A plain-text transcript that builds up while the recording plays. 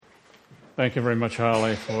Thank you very much,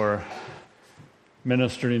 Holly, for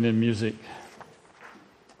ministering in music.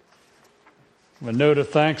 A note of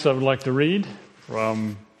thanks I would like to read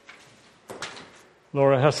from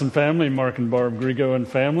Laura Hess and family, Mark and Barb Grigo and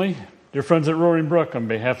family. Dear friends at Roaring Brook, on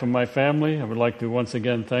behalf of my family, I would like to once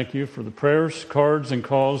again thank you for the prayers, cards, and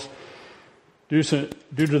calls due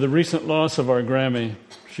to the recent loss of our Grammy.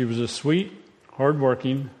 She was a sweet,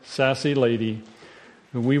 hardworking, sassy lady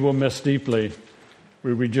who we will miss deeply.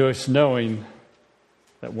 We rejoice knowing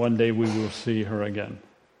that one day we will see her again.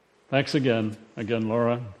 Thanks again,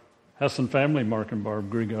 Laura, Hess and family, Mark and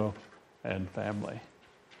Barb Grigo and family.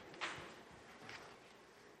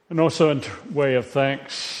 And also in way of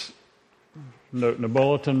thanks, note in the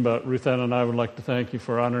bulletin, but Ruth Ann and I would like to thank you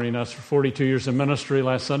for honoring us for 42 years of ministry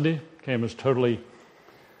last Sunday. Came as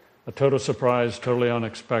a total surprise, totally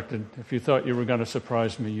unexpected. If you thought you were going to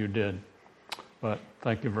surprise me, you did. But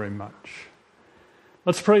thank you very much.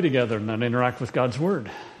 Let's pray together and then interact with God's Word.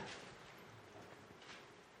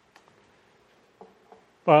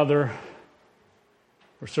 Father,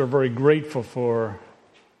 we're so very grateful for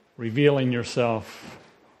revealing yourself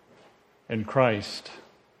in Christ,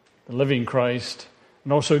 the living Christ,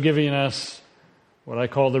 and also giving us what I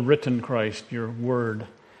call the written Christ, your Word.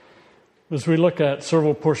 As we look at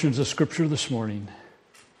several portions of Scripture this morning,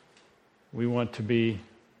 we want to be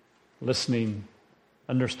listening,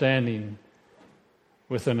 understanding,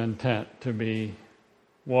 with an intent to be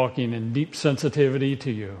walking in deep sensitivity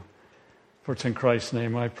to you. For it's in Christ's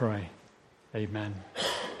name I pray. Amen.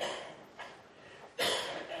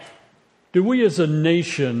 Do we as a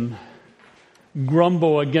nation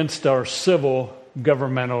grumble against our civil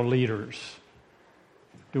governmental leaders?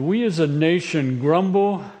 Do we as a nation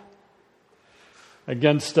grumble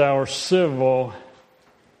against our civil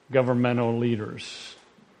governmental leaders?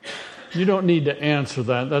 You don't need to answer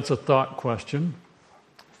that. That's a thought question.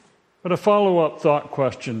 But a follow-up thought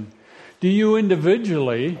question. Do you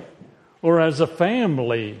individually or as a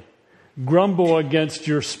family grumble against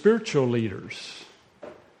your spiritual leaders?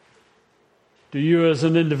 Do you as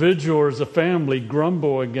an individual or as a family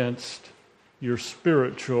grumble against your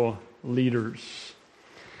spiritual leaders?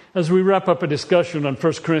 As we wrap up a discussion on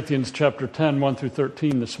 1 Corinthians chapter 10, 1 through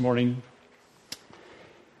 13 this morning,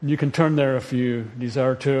 you can turn there if you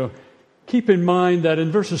desire to. Keep in mind that in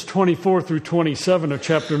verses 24 through 27 of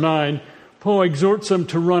chapter 9, Paul exhorts them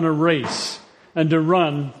to run a race and to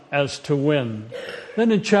run as to win.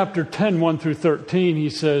 Then in chapter 10, 1 through 13, he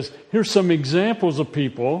says, here's some examples of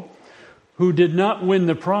people who did not win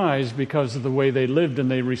the prize because of the way they lived and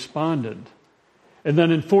they responded. And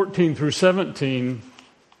then in 14 through 17,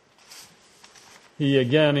 he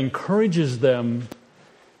again encourages them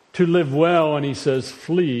to live well, and he says,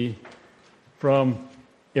 flee from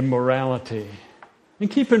immorality. And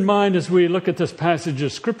keep in mind as we look at this passage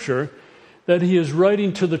of Scripture that he is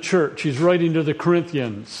writing to the church. He's writing to the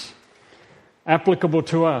Corinthians, applicable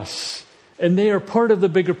to us. And they are part of the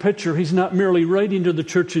bigger picture. He's not merely writing to the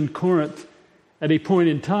church in Corinth at a point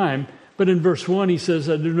in time, but in verse 1 he says,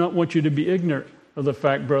 I do not want you to be ignorant of the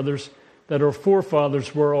fact, brothers, that our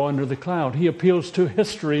forefathers were all under the cloud. He appeals to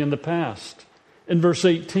history in the past. In verse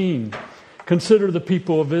 18, consider the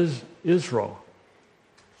people of Israel.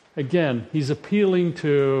 Again, he's appealing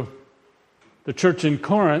to the church in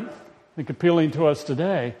Corinth, I think appealing to us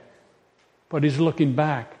today, but he's looking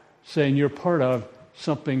back, saying you're part of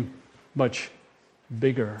something much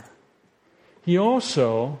bigger. He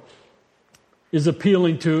also is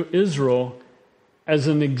appealing to Israel as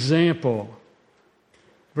an example.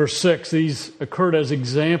 Verse 6, these occurred as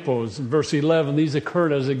examples. In verse 11, these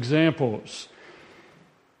occurred as examples.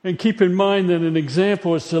 And keep in mind that an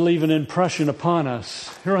example is to leave an impression upon us.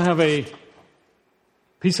 Here I have a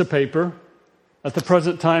piece of paper. At the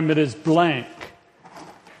present time it is blank.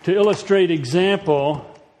 To illustrate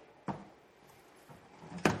example,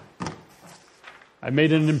 I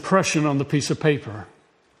made an impression on the piece of paper.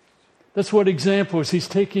 That's what example is. He's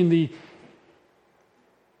taking the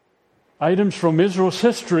items from Israel's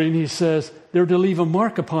history and he says they're to leave a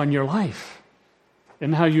mark upon your life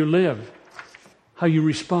and how you live, how you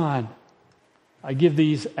respond. I give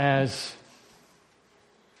these as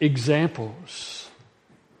examples.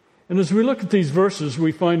 And as we look at these verses,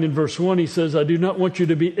 we find in verse 1, he says, I do not want you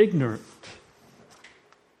to be ignorant.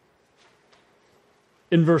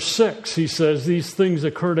 In verse 6, he says, these things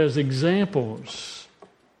occurred as examples.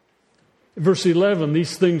 In verse 11,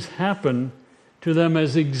 these things happen to them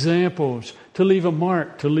as examples, to leave a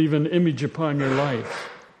mark, to leave an image upon your life.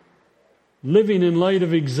 Living in light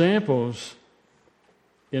of examples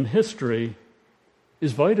in history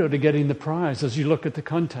is vital to getting the prize as you look at the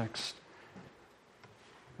context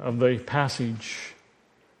of the passage.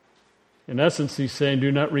 In essence, he's saying,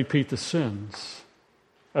 do not repeat the sins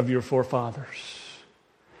of your forefathers.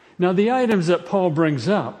 Now, the items that Paul brings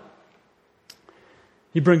up,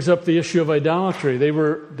 he brings up the issue of idolatry.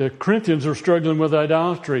 The Corinthians were struggling with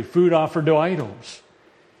idolatry, food offered to idols.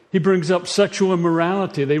 He brings up sexual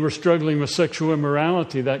immorality. They were struggling with sexual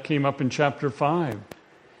immorality. That came up in chapter 5.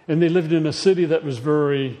 And they lived in a city that was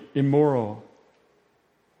very immoral.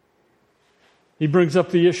 He brings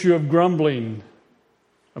up the issue of grumbling.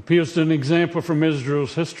 Appeals to an example from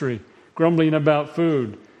Israel's history. Grumbling about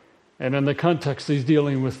food. And in the context, he's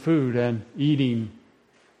dealing with food and eating.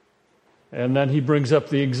 And then he brings up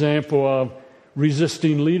the example of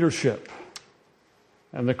resisting leadership.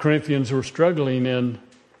 And the Corinthians were struggling in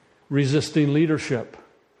resisting leadership.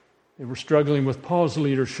 They were struggling with Paul's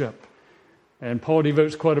leadership. And Paul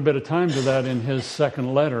devotes quite a bit of time to that in his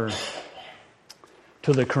second letter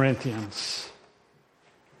to the Corinthians.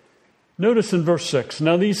 Notice in verse 6,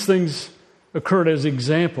 now these things occurred as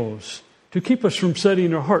examples to keep us from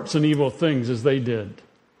setting our hearts on evil things as they did.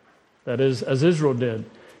 That is, as Israel did.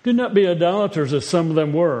 Do not be idolaters as some of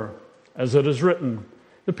them were, as it is written.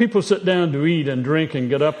 The people sit down to eat and drink and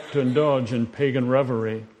get up to indulge in pagan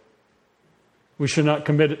revelry. We should not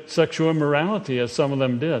commit sexual immorality as some of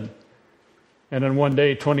them did. And in one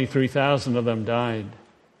day, 23,000 of them died.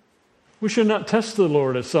 We should not test the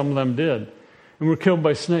Lord as some of them did and were killed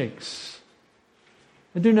by snakes.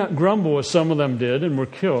 And do not grumble as some of them did and were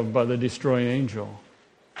killed by the destroying angel.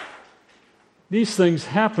 These things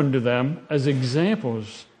happened to them as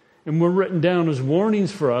examples and were written down as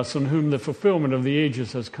warnings for us on whom the fulfillment of the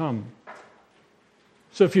ages has come.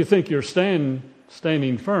 So if you think you're standing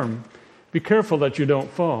firm, be careful that you don't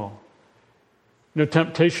fall. No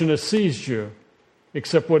temptation has seized you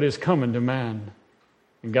except what is common to man.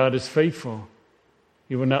 And God is faithful.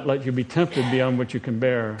 He will not let you be tempted beyond what you can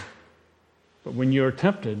bear. But when you are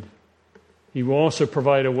tempted, He will also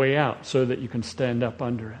provide a way out so that you can stand up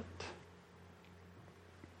under it.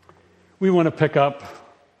 We want to pick up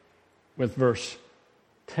with verse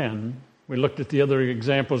 10. We looked at the other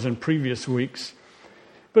examples in previous weeks.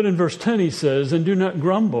 But in verse 10 he says, and do not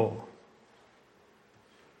grumble,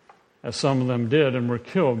 as some of them did and were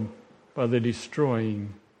killed by the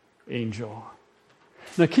destroying angel.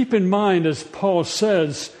 Now keep in mind, as Paul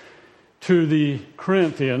says to the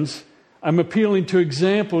Corinthians, I'm appealing to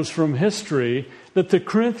examples from history that the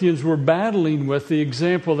Corinthians were battling with the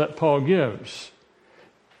example that Paul gives.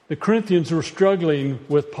 The Corinthians were struggling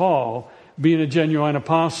with Paul being a genuine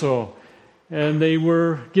apostle, and they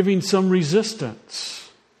were giving some resistance.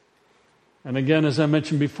 And again, as I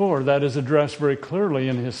mentioned before, that is addressed very clearly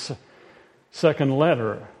in his second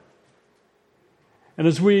letter. And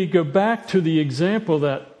as we go back to the example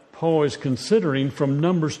that Paul is considering from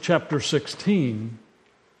Numbers chapter 16,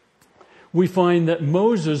 we find that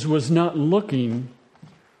Moses was not looking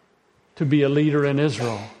to be a leader in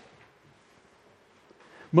Israel.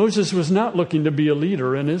 Moses was not looking to be a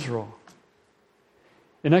leader in Israel.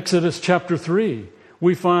 In Exodus chapter 3,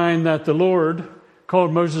 we find that the Lord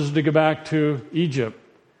called Moses to go back to Egypt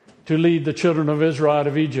to lead the children of Israel out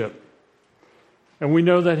of Egypt. And we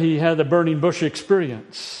know that he had the burning bush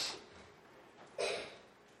experience.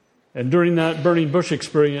 And during that burning bush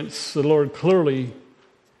experience, the Lord clearly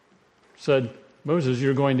said, Moses,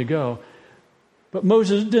 you're going to go. But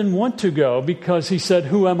Moses didn't want to go because he said,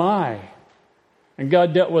 who am I? And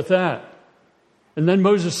God dealt with that. And then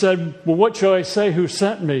Moses said, well, what shall I say? Who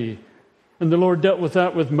sent me? And the Lord dealt with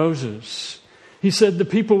that with Moses. He said, the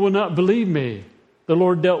people will not believe me. The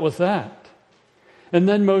Lord dealt with that. And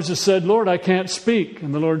then Moses said, Lord, I can't speak.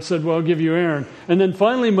 And the Lord said, well, I'll give you Aaron. And then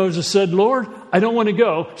finally Moses said, Lord, I don't want to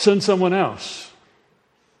go. Send someone else.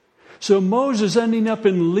 So Moses ending up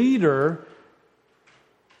in leader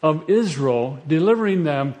of Israel, delivering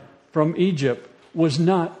them from Egypt, was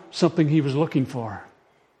not something he was looking for.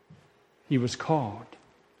 He was called.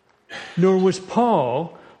 Nor was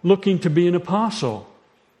Paul looking to be an apostle.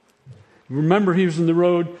 Remember, he was on the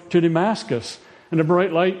road to Damascus, and a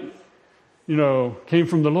bright light, came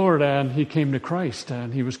from the Lord, and he came to Christ,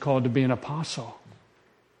 and he was called to be an apostle.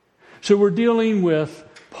 So we're dealing with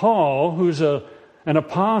Paul, who's an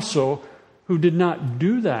apostle who did not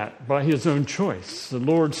do that by his own choice. The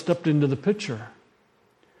Lord stepped into the picture.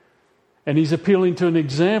 And he's appealing to an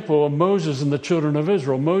example of Moses and the children of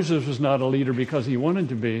Israel. Moses was not a leader because he wanted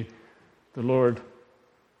to be. The Lord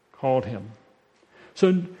called him. So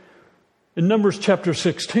in Numbers chapter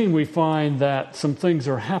 16, we find that some things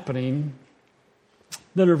are happening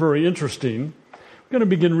that are very interesting. We're going to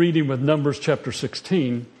begin reading with Numbers chapter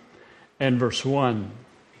 16 and verse 1.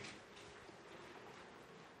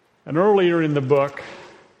 And earlier in the book,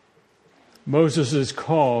 Moses is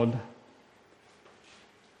called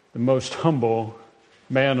the most humble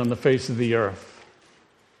man on the face of the earth.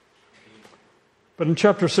 But in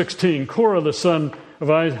chapter 16, Korah, the son of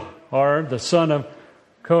Izhar, the son of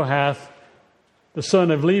Kohath, the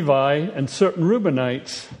son of Levi, and certain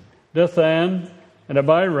Reubenites, Dathan and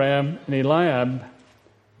Abiram and Eliab,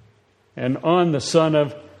 and On, the son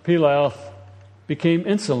of Peleth, became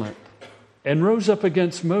insolent and rose up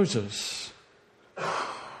against Moses.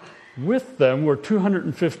 With them were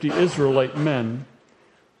 250 Israelite men,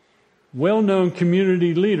 well-known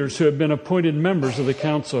community leaders who had been appointed members of the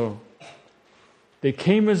council. They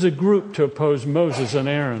came as a group to oppose Moses and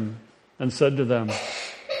Aaron and said to them,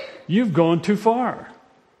 "You've gone too far.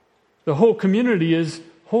 The whole community is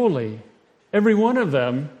holy, every one of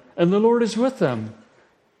them, and the Lord is with them.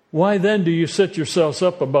 Why then do you set yourselves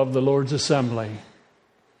up above the Lord's assembly?"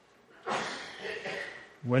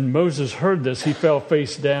 When Moses heard this, he fell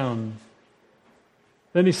face down.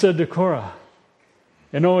 Then he said to Korah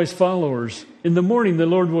and all his followers, "In the morning the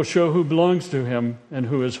Lord will show who belongs to him and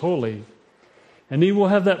who is holy. And he will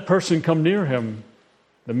have that person come near him.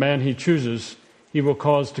 The man he chooses, he will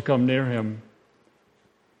cause to come near him.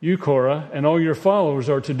 You, Korah, and all your followers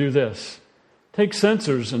are to do this. Take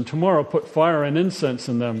censers and tomorrow put fire and incense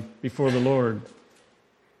in them before the Lord.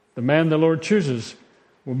 The man the Lord chooses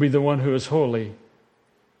will be the one who is holy.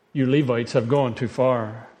 You Levites have gone too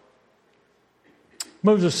far."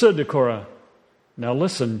 Moses said to Korah, "Now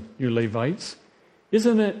listen, you Levites,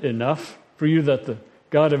 isn't it enough for you that the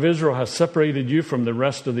God of Israel has separated you from the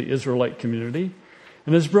rest of the Israelite community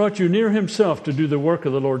and has brought you near himself to do the work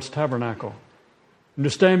of the Lord's tabernacle and to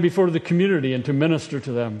stand before the community and to minister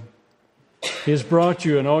to them? He has brought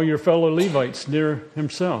you and all your fellow Levites near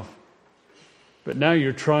himself. But now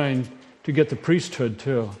you're trying to get the priesthood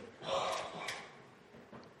too.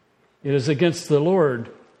 It is against the Lord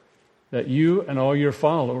that you and all your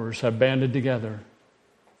followers have banded together.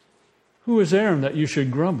 Who is Aaron that you should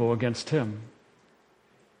grumble against him?"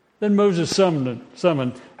 Then Moses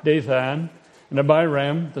summoned Dathan and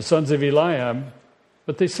Abiram, the sons of Eliab,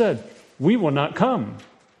 but they said, "We will not come.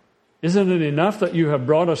 Isn't it enough that you have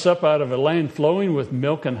brought us up out of a land flowing with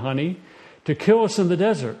milk and honey to kill us in the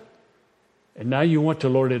desert? And now you want to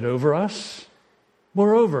lord it over us?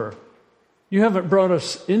 Moreover, you haven't brought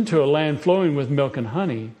us into a land flowing with milk and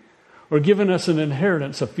honey, or given us an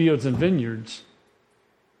inheritance of fields and vineyards.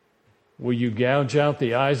 Will you gouge out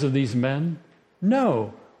the eyes of these men?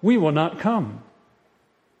 No, we will not come."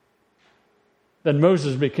 Then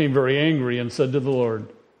Moses became very angry and said to the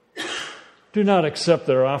Lord, "Do not accept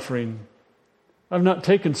their offering. I've not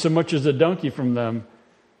taken so much as a donkey from them,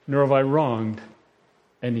 nor have I wronged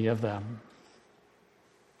any of them."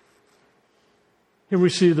 Here we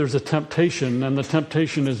see there's a temptation, and the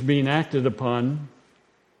temptation is being acted upon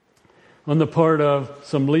on the part of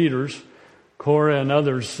some leaders, Korah and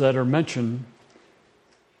others that are mentioned.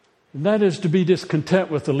 And that is to be discontent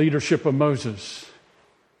with the leadership of Moses,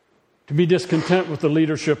 to be discontent with the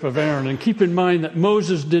leadership of Aaron. And keep in mind that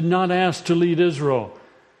Moses did not ask to lead Israel.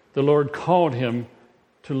 The Lord called him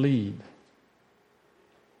to lead.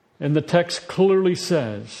 And the text clearly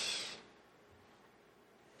says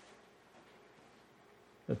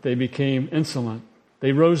that they became insolent.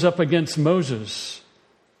 They rose up against Moses.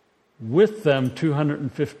 With them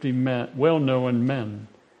 250 men, well-known men,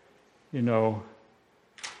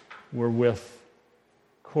 were with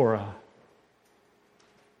Korah.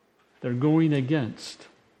 They're going against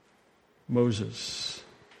Moses.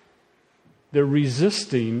 They're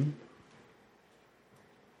resisting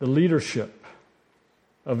the leadership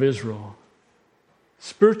of Israel.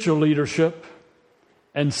 Spiritual leadership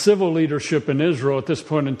and civil leadership in Israel at this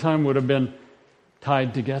point in time would have been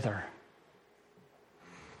tied together.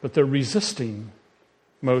 But they're resisting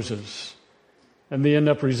Moses. And they end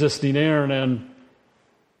up resisting Aaron. And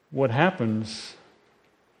what happens?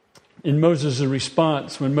 In Moses'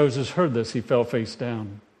 response, when Moses heard this, he fell face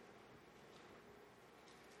down.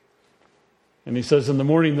 And he says, "In the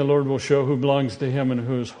morning the Lord will show who belongs to him and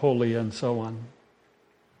who is holy," and so on.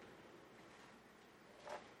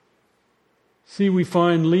 See, we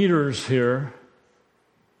find leaders here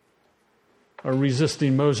are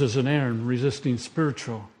resisting Moses and Aaron, resisting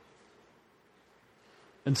spiritual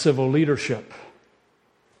and civil leadership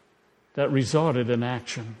that resulted in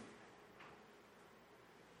action.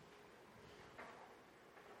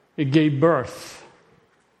 It gave birth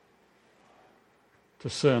to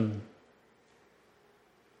sin.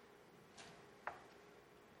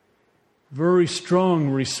 Very strong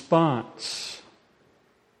response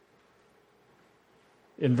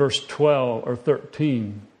in verse 12 or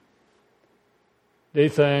 13.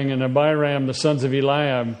 Dathan and Abiram, the sons of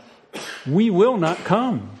Eliab, We will not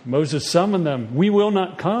come. Moses summoned them. We will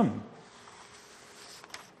not come.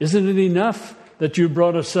 Isn't it enough that you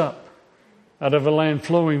brought us up out of a land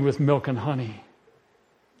flowing with milk and honey?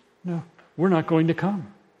 No, we're not going to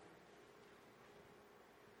come.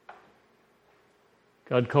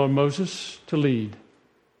 God called Moses to lead.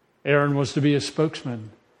 Aaron was to be a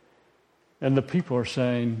spokesman. And the people are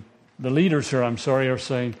saying, the leaders here, are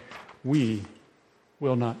saying, we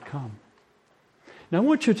will not come. Now I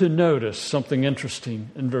want you to notice something interesting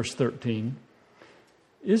in verse 13.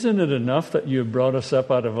 Isn't it enough that you have brought us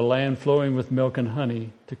up out of a land flowing with milk and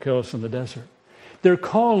honey to kill us in the desert? They're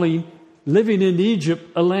calling living in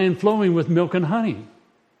Egypt a land flowing with milk and honey.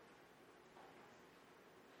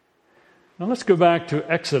 Now let's go back to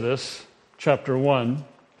Exodus chapter 1.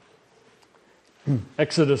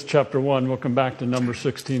 Exodus chapter 1. We'll come back to number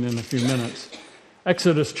 16 in a few minutes.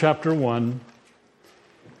 Exodus chapter 1.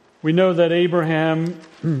 We know that Abraham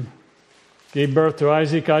gave birth to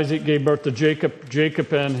Isaac. Isaac gave birth to Jacob.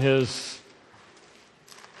 Jacob and his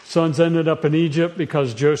sons ended up in Egypt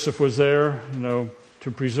because Joseph was there,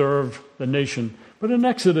 to preserve the nation. But in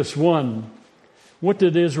Exodus 1, what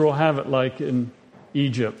did Israel have it like in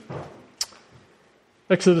Egypt?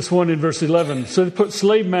 Exodus 1 in verse 11. So they put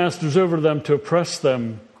slave masters over them to oppress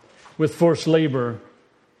them with forced labor.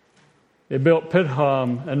 They built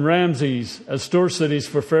Pithom and Ramses as store cities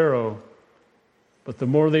for Pharaoh. But the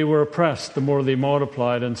more they were oppressed, the more they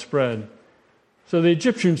multiplied and spread. So the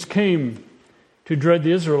Egyptians came to dread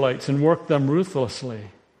the Israelites and worked them ruthlessly.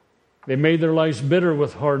 They made their lives bitter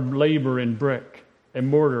with hard labor in brick and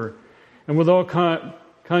mortar and with all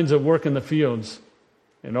kinds of work in the fields.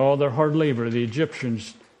 In all their hard labor, the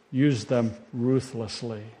Egyptians used them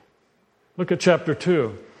ruthlessly. Look at chapter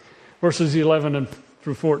 2, verses 11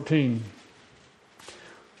 through 14.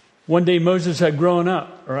 One day Moses had grown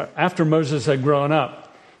up, or after Moses had grown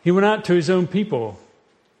up, he went out to his own people,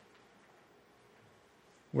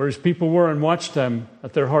 where his people were, and watched them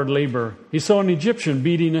at their hard labor. He saw an Egyptian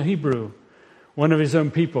beating a Hebrew, one of his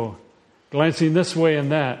own people. Glancing this way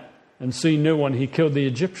and that, and seeing no one, he killed the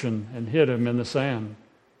Egyptian and hid him in the sand.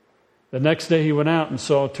 The next day he went out and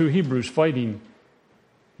saw two Hebrews fighting.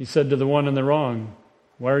 He said to the one in the wrong,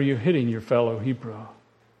 "Why are you hitting your fellow Hebrew?"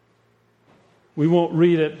 We won't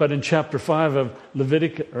read it, but in chapter 5 of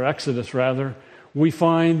Exodus, we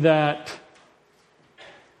find that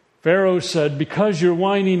Pharaoh said, "Because you're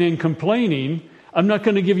whining and complaining, I'm not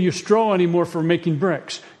going to give you straw anymore for making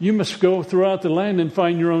bricks. You must go throughout the land and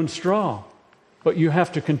find your own straw. But you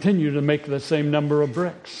have to continue to make the same number of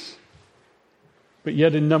bricks." But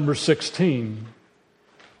yet in number 16,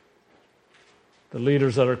 the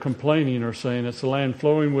leaders that are complaining are saying, "It's a land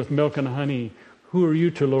flowing with milk and honey. Who are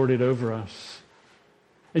you to lord it over us?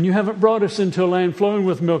 And you haven't brought us into a land flowing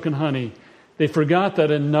with milk and honey." They forgot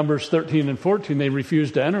that in Numbers 13 and 14, they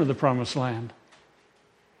refused to enter the promised land.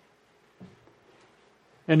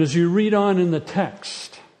 And as you read on in the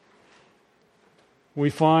text,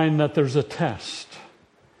 we find that there's a test.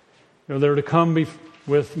 They're to come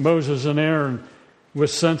with Moses and Aaron with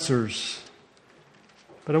censers.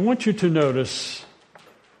 But I want you to notice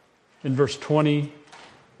in verse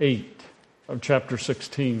 28 of chapter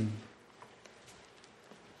 16.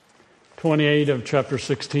 28 of chapter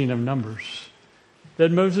 16 of Numbers.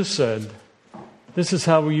 Then Moses said, "This is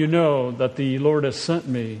how you know that the Lord has sent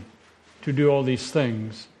me to do all these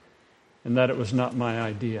things, and that it was not my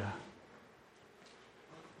idea."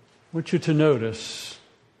 I want you to notice,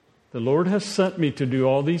 the Lord has sent me to do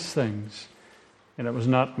all these things, and it was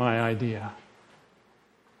not my idea.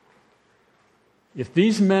 If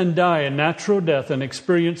these men die a natural death and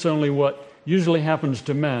experience only what usually happens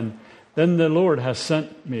to men, then the Lord has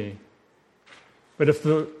sent me. But if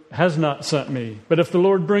the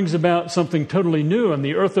Lord brings about something totally new, and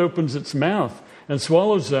the earth opens its mouth and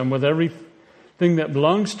swallows them with everything that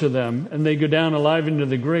belongs to them, and they go down alive into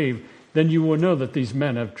the grave, then you will know that these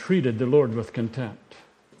men have treated the Lord with contempt.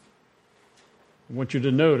 I want you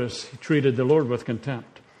to notice, he treated the Lord with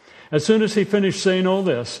contempt. As soon as he finished saying all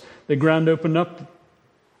this, the ground opened up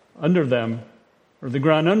under them, or the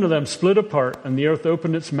ground under them split apart, and the earth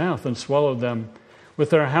opened its mouth and swallowed them with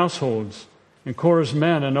their households, and Korah's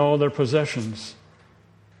men and all their possessions.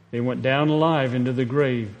 They went down alive into the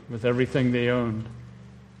grave with everything they owned.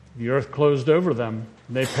 The earth closed over them,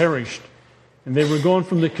 and they perished, and they were gone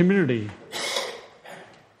from the community.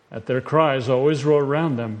 At their cries, all Israel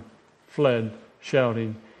around them fled,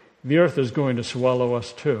 shouting, "The earth is going to swallow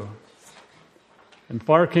us too." And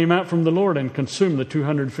fire came out from the Lord and consumed the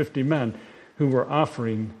 250 men who were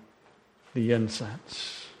offering the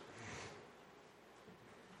incense.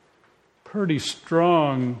 Pretty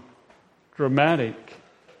strong, dramatic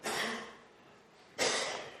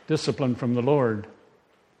discipline from the Lord.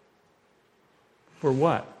 For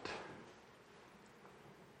what?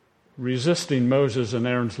 Resisting Moses and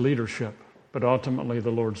Aaron's leadership, but ultimately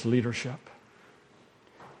the Lord's leadership.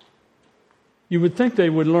 You would think they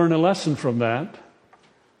would learn a lesson from that,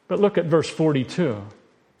 but look at verse 42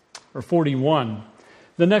 or 41.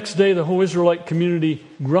 The next day, the whole Israelite community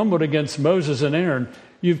grumbled against Moses and Aaron.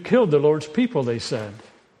 You've killed the Lord's people, they said.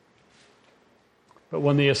 But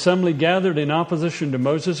when the assembly gathered in opposition to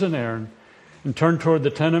Moses and Aaron and turned toward the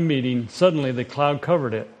tent of meeting, suddenly the cloud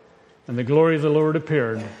covered it, and the glory of the Lord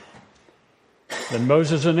appeared. Then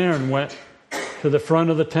Moses and Aaron went to the front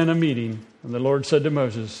of the tent of meeting, and the Lord said to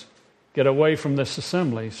Moses, get away from this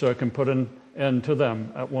assembly so I can put an end to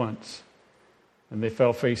them at once. And they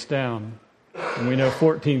fell face down. And we know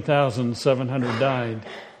 14,700 died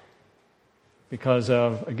because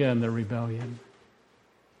of, again, their rebellion.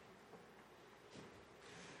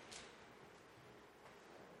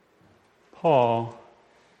 Paul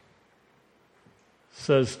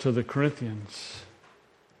says to the Corinthians,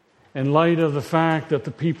 in light of the fact that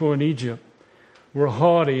the people in Egypt were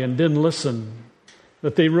haughty and didn't listen,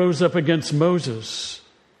 that they rose up against Moses,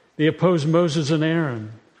 they opposed Moses and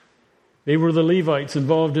Aaron. They were the Levites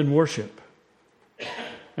involved in worship.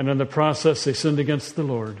 And in the process, they sinned against the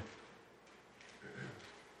Lord.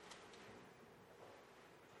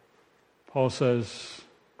 Paul says,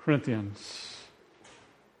 Corinthians,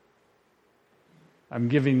 I'm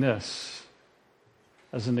giving this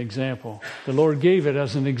as an example. The Lord gave it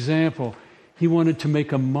as an example. He wanted to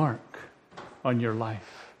make a mark on your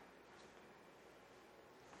life.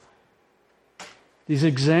 These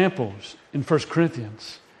examples in 1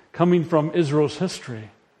 Corinthians, coming from Israel's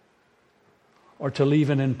history, are to leave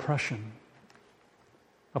an impression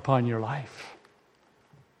upon your life.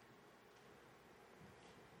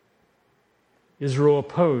 Israel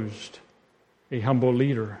opposed a humble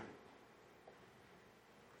leader,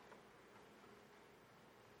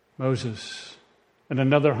 Moses, and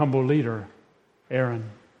another humble leader, Aaron.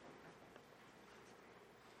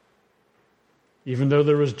 Even though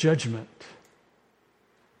there was judgment,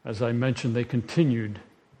 as I mentioned, they continued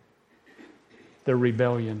their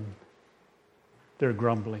rebellion, their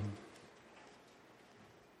grumbling.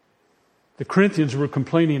 The Corinthians were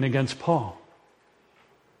complaining against Paul.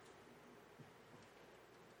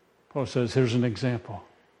 Paul says, here's an example.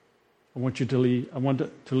 I want it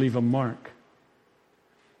to leave a mark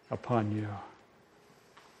upon you.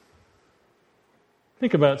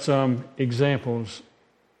 Think about some examples.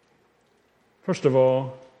 First of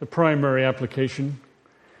all, the primary application,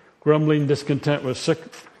 grumbling, discontent with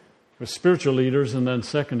spiritual leaders, and then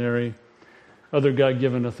secondary, other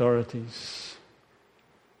God-given authorities.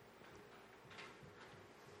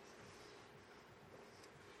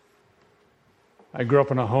 I grew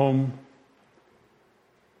up in a home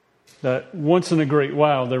that once in a great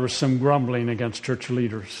while there was some grumbling against church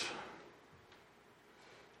leaders.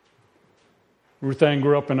 Ruth Ann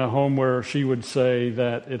grew up in a home where she would say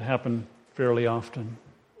that it happened fairly often.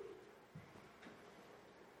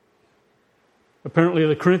 Apparently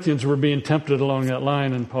the Corinthians were being tempted along that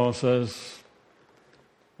line, and Paul says,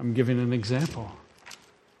 I'm giving an example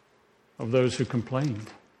of those who complained.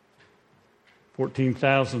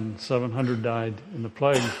 14,700 died in the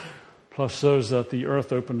plague, plus those that the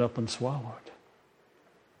earth opened up and swallowed.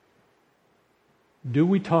 Do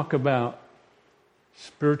we talk about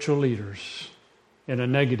spiritual leaders in a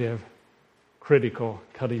negative, critical,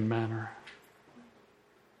 cutting manner?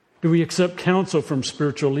 Do we accept counsel from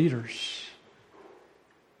spiritual leaders?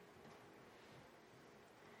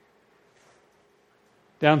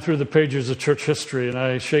 Down through the pages of church history, and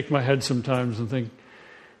I shake my head sometimes and think,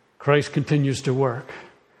 Christ continues to work.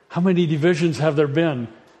 How many divisions have there been?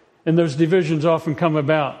 And those divisions often come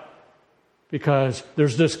about because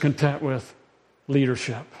there's discontent with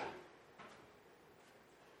leadership.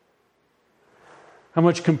 How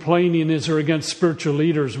much complaining is there against spiritual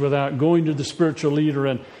leaders without going to the spiritual leader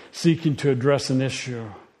and seeking to address an issue?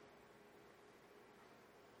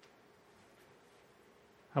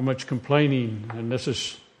 How much complaining, and this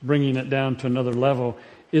is bringing it down to another level,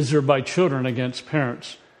 is there by children against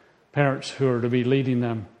parents who are to be leading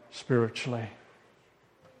them spiritually?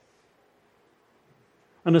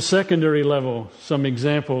 On a secondary level, some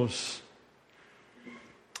examples.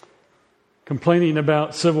 Complaining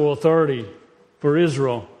about civil authority for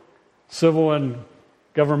Israel. Civil and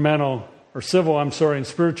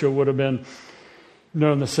spiritual would have been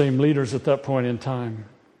known the same leaders at that point in time.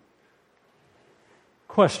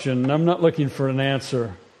 Question, I'm not looking for an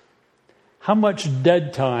answer. How much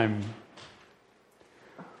dead time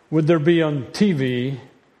would there be on TV,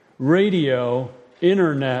 radio,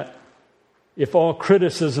 internet, if all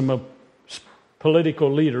criticism of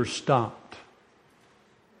political leaders stopped.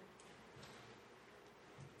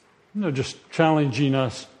 Just challenging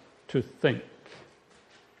us to think.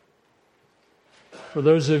 For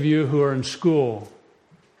those of you who are in school,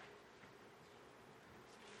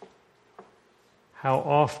 how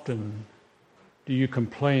often do you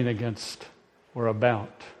complain against or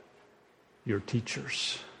about your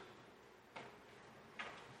teachers?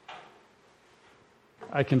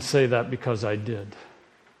 I can say that because I did.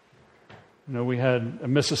 We had a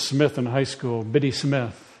Mrs. Smith in high school, Biddy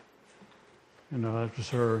Smith. That was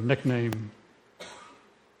her nickname.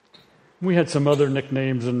 We had some other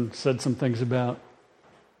nicknames and said some things about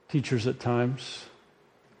teachers at times.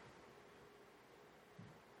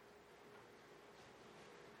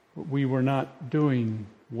 But we were not doing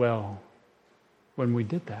well when we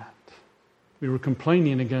did that. We were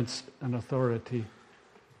complaining against an authority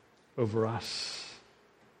over us.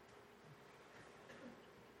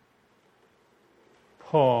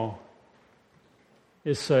 Paul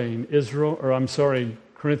is saying,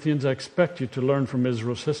 Corinthians, I expect you to learn from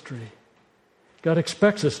Israel's history. God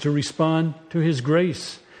expects us to respond to His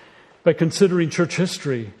grace by considering church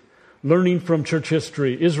history, learning from church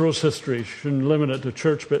history, Israel's history. Shouldn't limit it to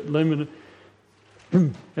church, but limit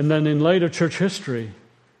it. And then in light of church history,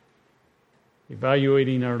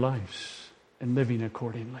 evaluating our lives and living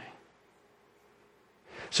accordingly.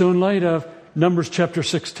 So in light of Numbers chapter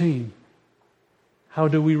 16, how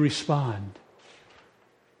do we respond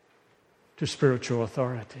to spiritual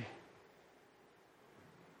authority?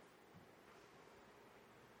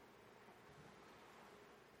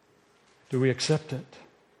 Do we accept it?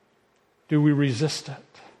 Do we resist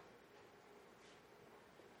it?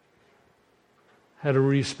 How do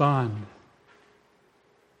we respond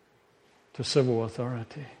to civil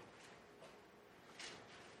authority?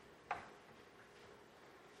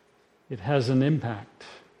 It has an impact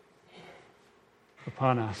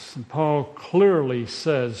upon us. And Paul clearly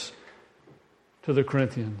says to the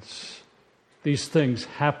Corinthians, these things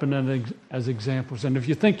happen as examples. And if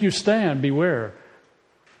you think you stand, beware,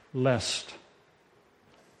 lest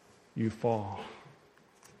you fall.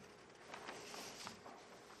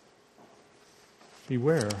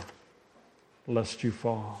 Beware, lest you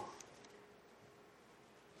fall.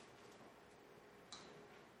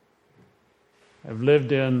 I've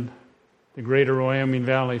lived in the greater Wyoming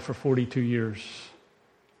Valley for 42 years.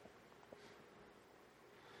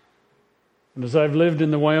 And as I've lived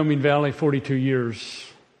in the Wyoming Valley 42 years,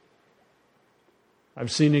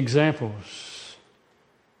 I've seen examples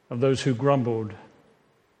of those who grumbled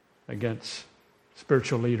against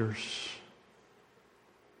spiritual leaders.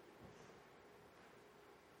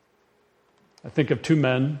 I think of two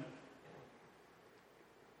men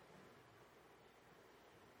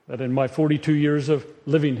that in my 42 years of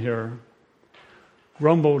living here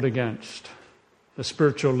grumbled against the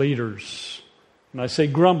spiritual leaders. And I say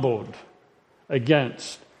grumbled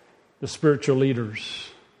against the spiritual leaders.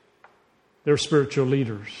 They're spiritual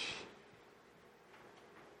leaders.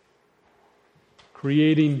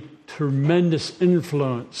 Creating tremendous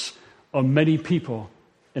influence on many people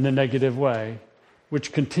in a negative way,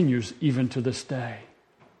 which continues even to this day.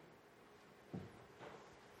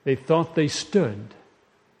 They thought they stood,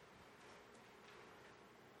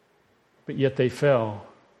 but yet they fell,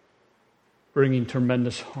 bringing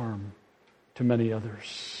tremendous harm to many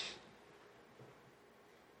others.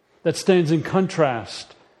 That stands in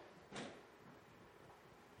contrast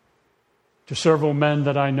to several men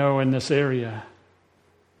that I know in this area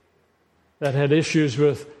that had issues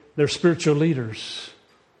with their spiritual leaders.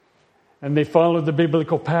 And they followed the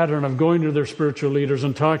biblical pattern of going to their spiritual leaders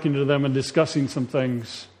and talking to them and discussing some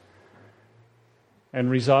things and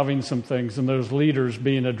resolving some things, and those leaders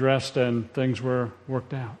being addressed and things were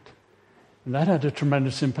worked out. And that had a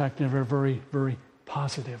tremendous impact in a very, very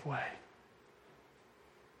positive way.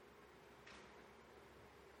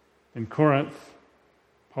 In Corinth,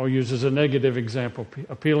 Paul uses a negative example,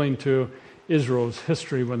 appealing to Israel's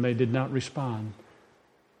history when they did not respond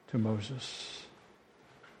to Moses.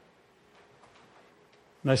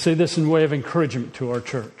 And I say this in way of encouragement to our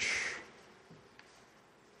church.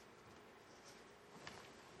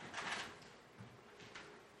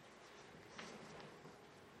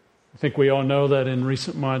 I think we all know that in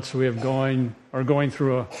recent months we are going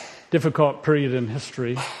through a difficult period in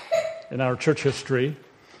history, in our church history.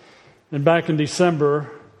 And back in December,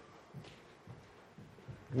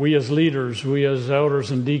 we as leaders, we as elders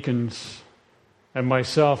and deacons, and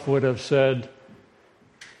myself would have said,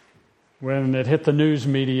 when it hit the news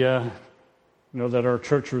media, that our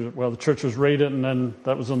church the church was raided, and then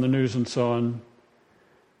that was on the news and so on.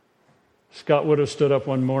 Scott would have stood up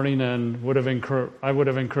one morning and I would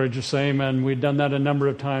have encouraged the same, and we'd done that a number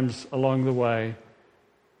of times along the way.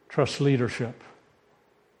 Trust leadership.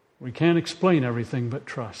 We can't explain everything, but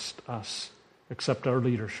trust us. Accept our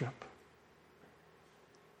leadership.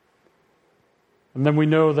 And then we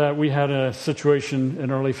know that we had a situation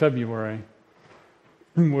in early February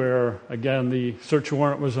where, again, the search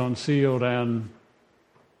warrant was unsealed and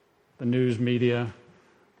the news media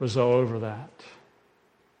was all over that.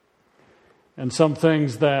 And some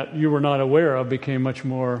things that you were not aware of became much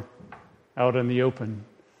more out in the open.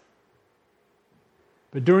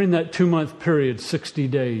 But during that 2-month period, 60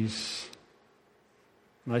 days,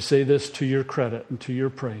 and I say this to your credit and to your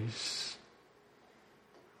praise,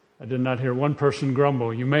 I did not hear one person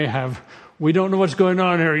grumble. You may have, we don't know what's going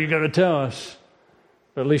on here, you got to tell us.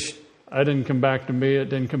 But at least I didn't come back to me, it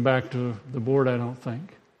didn't come back to the board, I don't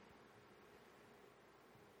think.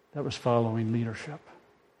 That was following leadership.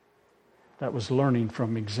 That was learning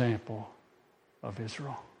from example of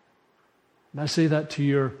Israel. And I say that to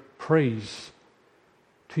your praise,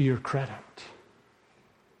 to your credit.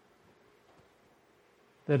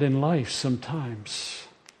 That in life sometimes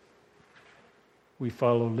we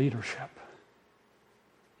follow leadership.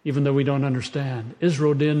 Even though we don't understand.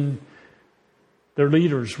 Israel didn't, their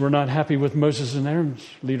leaders were not happy with Moses and Aaron's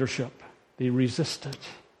leadership. They resisted.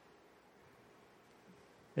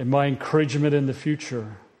 And my encouragement in the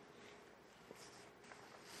future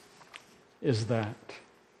is that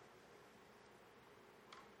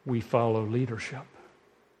we follow leadership.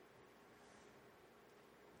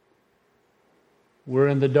 We're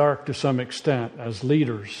in the dark to some extent as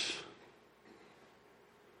leaders,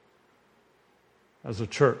 as a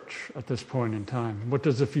church at this point in time. What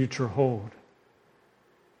does the future hold?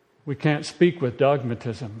 We can't speak with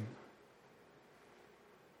dogmatism.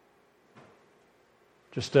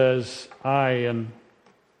 Just as I and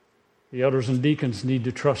the elders and deacons need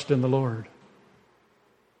to trust in the Lord.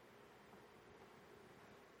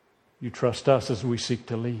 You trust us as we seek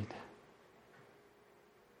to lead.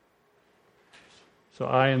 So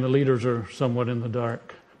I and the leaders are somewhat in the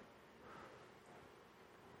dark.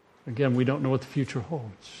 Again, we don't know what the future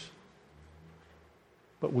holds.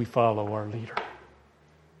 But we follow our leader.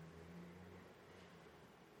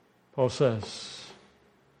 Paul says,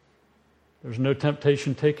 there's no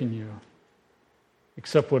temptation taking you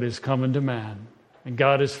except what is common to man. And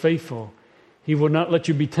God is faithful. He will not let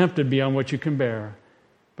you be tempted beyond what you can bear.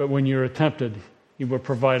 But when you're tempted, He will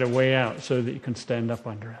provide a way out so that you can stand up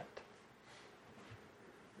under it.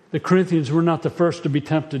 The Corinthians were not the first to be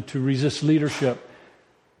tempted to resist leadership.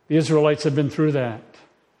 The Israelites had been through that.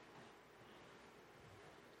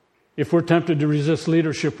 If we're tempted to resist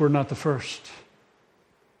leadership, we're not the first.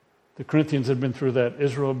 The Corinthians had been through that.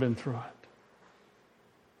 Israel had been through it.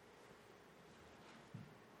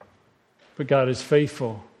 But God is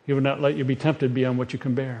faithful. He will not let you be tempted beyond what you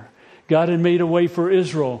can bear. God had made a way for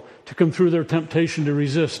Israel to come through their temptation to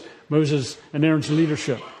resist Moses and Aaron's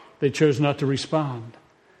leadership. They chose not to respond.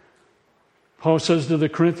 Paul says to the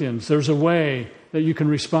Corinthians, there's a way that you can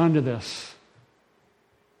respond to this.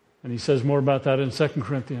 And he says more about that in 2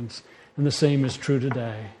 Corinthians. And the same is true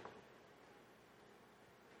today.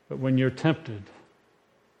 But when you're tempted,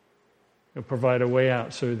 He'll provide a way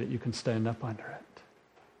out so that you can stand up under it.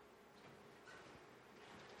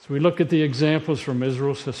 So we look at the examples from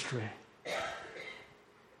Israel's history.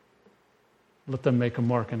 Let them make a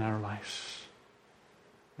mark in our lives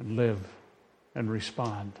and live and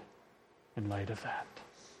respond in light of that.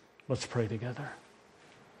 Let's pray together.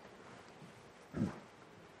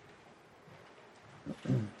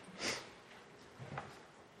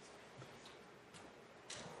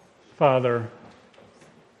 Father,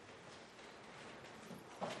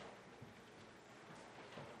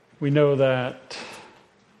 we know that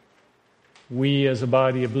we as a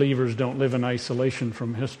body of believers don't live in isolation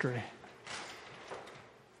from history.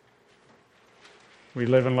 We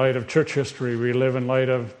live in light of church history. We live in light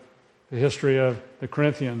of the history of the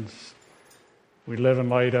Corinthians. We live in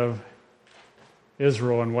light of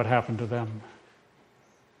Israel and what happened to them.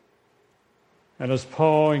 And as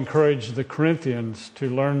Paul encouraged the Corinthians to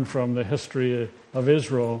learn from the history of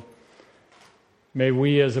Israel, may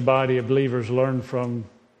we as a body of believers learn from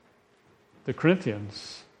the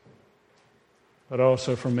Corinthians, but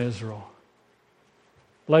also from Israel,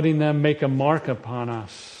 letting them make a mark upon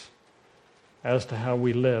us as to how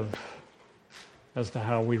we live, as to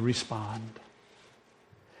how we respond.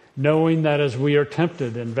 Knowing that as we are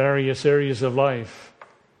tempted in various areas of life,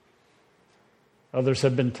 others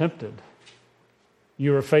have been tempted.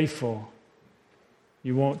 You are faithful.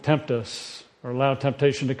 You won't tempt us or allow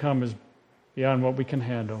temptation to come as beyond what we can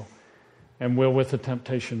handle. and will with the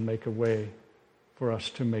temptation make a way for us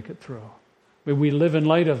to make it through. May we live in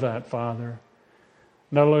light of that, Father,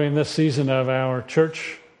 not only in this season of our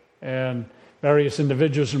church and various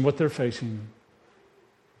individuals and what they're facing,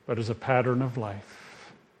 but as a pattern of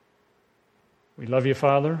life. We love you,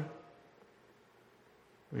 Father.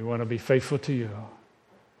 We want to be faithful to you.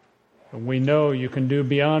 And we know you can do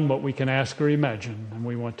beyond what we can ask or imagine, and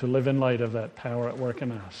we want to live in light of that power at work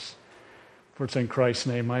in us. For it's in Christ's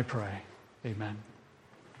name I pray. Amen.